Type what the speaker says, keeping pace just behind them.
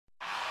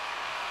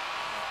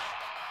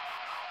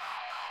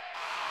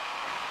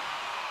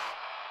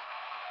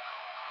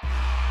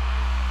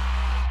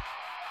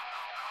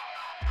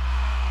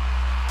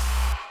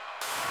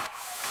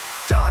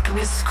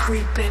Darkness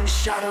creeping,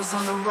 shadows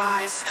on the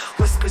rise.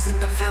 Whispers in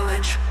the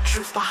village,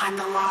 truth behind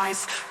the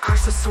lies.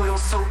 Curse the soil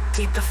so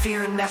deep the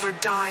fear never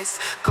dies.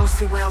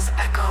 Ghostly wails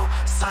echo,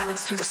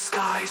 silence through the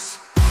skies.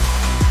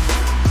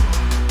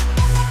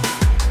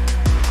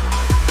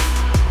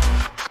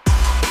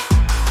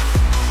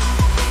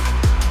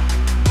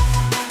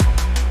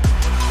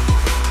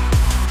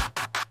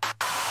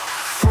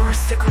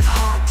 Forest thick with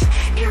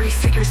haunt, eerie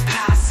figures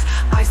pass.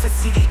 Eyes that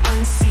see the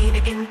unseen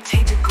in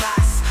tainted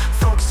glass.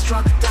 Folks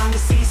struck down,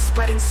 disease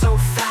spreading so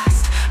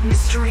fast.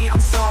 Mystery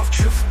unsolved,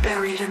 truth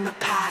buried in the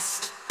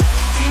past.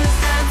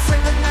 Demons dance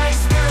in the night,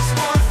 spirits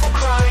mournful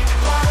cry.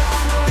 Blood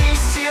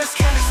unreleased, tears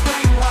can't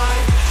explain why.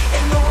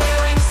 In the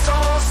wailing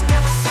souls,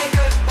 never say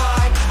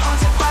goodbye.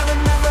 Haunted by the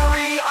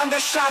memory, under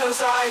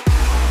shadow's eye.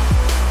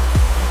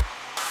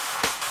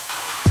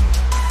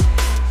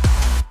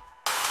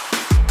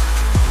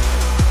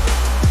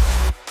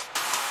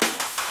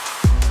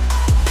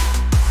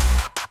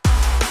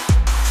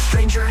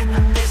 Stranger in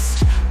the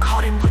mist,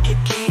 caught in wicked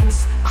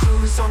games.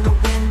 Clues on the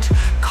wind,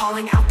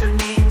 calling out their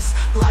names.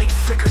 Light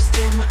flickers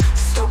dim,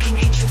 stoking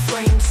ancient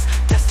flames.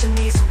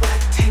 Destiny's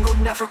web, tangled,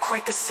 never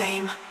quite the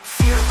same.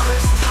 Fear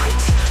grips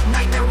tight,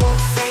 nightmare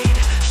won't fade.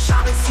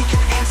 Shaman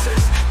seeking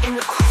answers in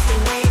the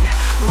crumbling rain.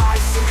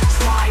 Lives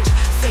intertwined,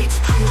 fates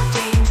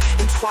preordained.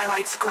 In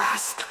twilight's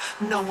grasp,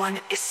 no one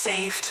is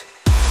saved.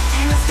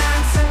 Demons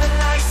dance in the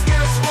night,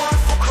 spirits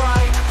mournful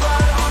cry.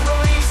 Blood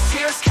unreleased,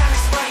 tears can't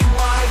explain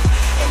why.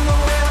 In the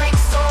wailing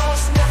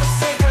souls, never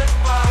say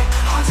goodbye.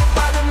 Haunted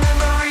by the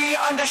memory,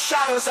 under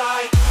shadow's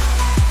eye.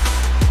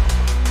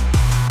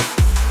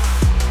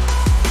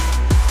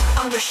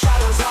 Under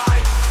shadow's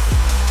eye.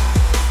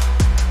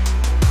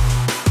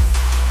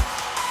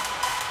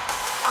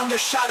 Under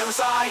shadow's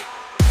eye.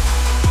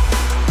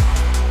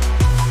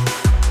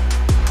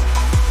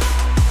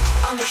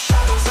 Under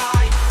shadow's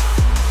eye.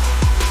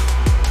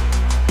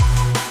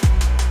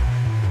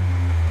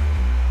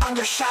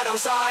 Under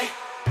shadow's eye.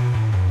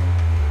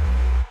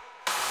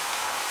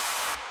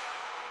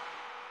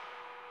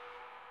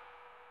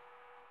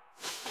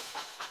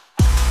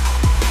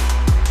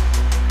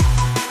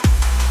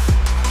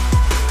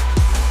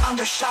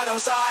 Under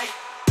shadow's eye.